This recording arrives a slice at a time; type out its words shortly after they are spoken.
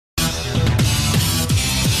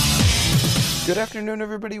Good afternoon,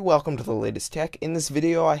 everybody. Welcome to the latest tech. In this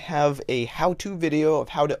video, I have a how-to video of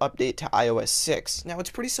how to update to iOS 6. Now,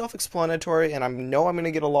 it's pretty self-explanatory, and I know I'm going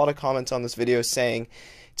to get a lot of comments on this video saying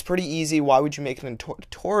it's pretty easy. Why would you make a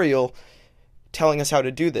tutorial telling us how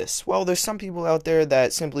to do this? Well, there's some people out there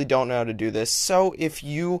that simply don't know how to do this. So if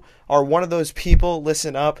you are one of those people,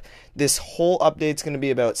 listen up. This whole update is going to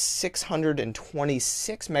be about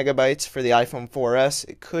 626 megabytes for the iPhone 4S.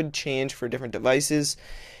 It could change for different devices.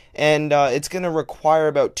 And it's going to require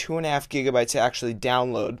about 2.5 gigabytes to actually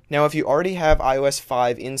download. Now, if you already have iOS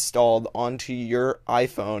 5 installed onto your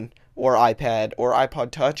iPhone or iPad or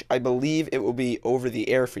iPod Touch, I believe it will be over the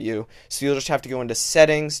air for you. So you'll just have to go into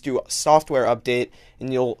settings, do a software update,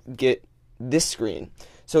 and you'll get this screen.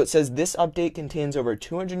 So it says this update contains over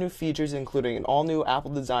 200 new features, including an all-new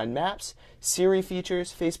Apple-designed maps, Siri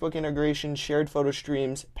features, Facebook integration, shared photo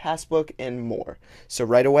streams, Passbook, and more. So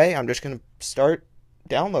right away, I'm just going to start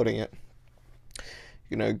downloading it.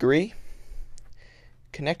 You're going to agree.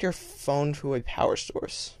 Connect your phone to a power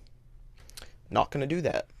source. Not going to do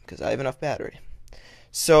that because I have enough battery.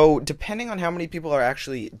 So depending on how many people are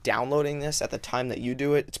actually downloading this at the time that you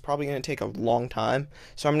do it, it's probably going to take a long time.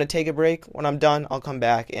 So I'm going to take a break. When I'm done, I'll come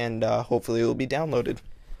back and hopefully it will be downloaded.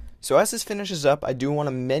 So as this finishes up, I do want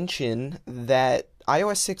to mention that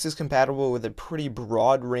iOS 6 is compatible with a pretty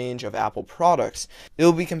broad range of Apple products. It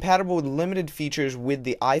will be compatible with limited features with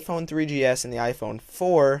the iPhone 3GS and the iPhone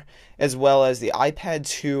 4, as well as the iPad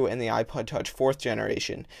 2 and the iPod Touch 4th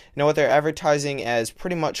generation. Now, what they're advertising as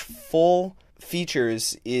pretty much full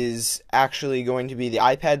features is actually going to be the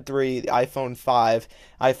iPad 3, the iPhone 5,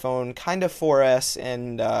 iPhone kind of 4S,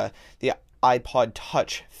 and the iPod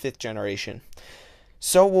Touch 5th generation.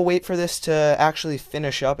 So we'll wait for this to actually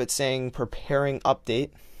finish up. It's saying preparing update.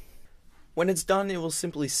 When it's done, it will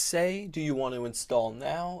simply say, do you want to install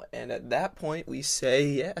now? And at that point, we say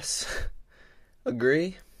yes.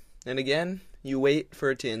 Agree. And again, you wait for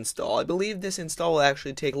it to install. I believe this install will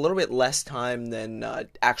actually take a little bit less time than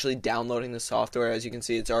actually downloading the software. As you can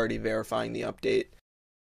see, it's already verifying the update.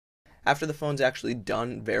 After the phone's actually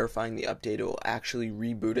done verifying the update, it will actually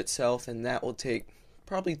reboot itself, and that will take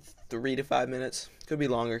probably 3 to 5 minutes. Could be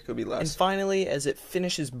longer, could be less. And finally, as it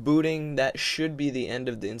finishes booting, that should be the end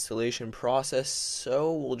of the installation process.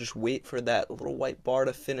 So we'll just wait for that little white bar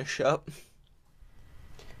to finish up.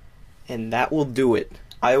 And that will do it.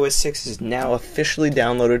 iOS 6 is now officially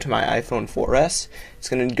downloaded to my iPhone 4S. It's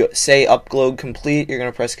going to say upload complete. You're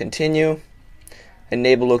going to press continue.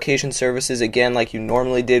 Enable location services again like you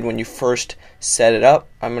normally did when you first set it up.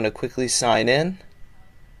 I'm going to quickly sign in.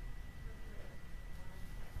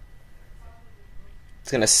 It's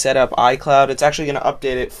going to set up iCloud. It's actually going to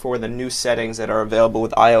update it for the new settings that are available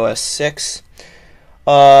with iOS 6.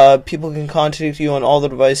 People can contact you on all the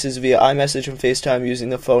devices via iMessage and FaceTime using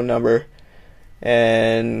the phone number.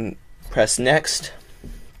 And press next.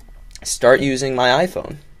 Start using my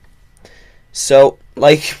iPhone. So,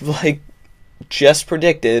 like just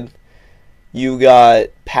predicted, you got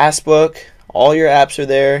Passbook. All your apps are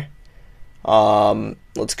there.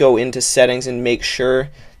 Let's go into settings and make sure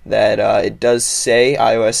that it does say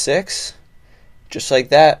iOS 6, just like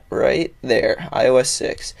that, right there, iOS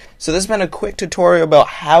 6. So this has been a quick tutorial about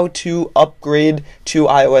how to upgrade to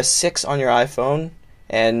iOS 6 on your iPhone,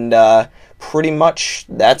 and pretty much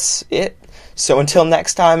that's it. So until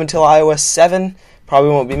next time, until iOS 7, probably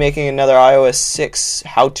won't be making another iOS 6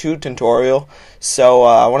 how-to tutorial. So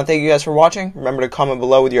I want to thank you guys for watching. Remember to comment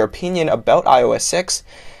below with your opinion about iOS 6.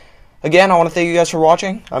 Again, I want to thank you guys for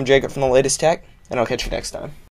watching. I'm Jacob from The Latest Tech, and I'll catch you next time.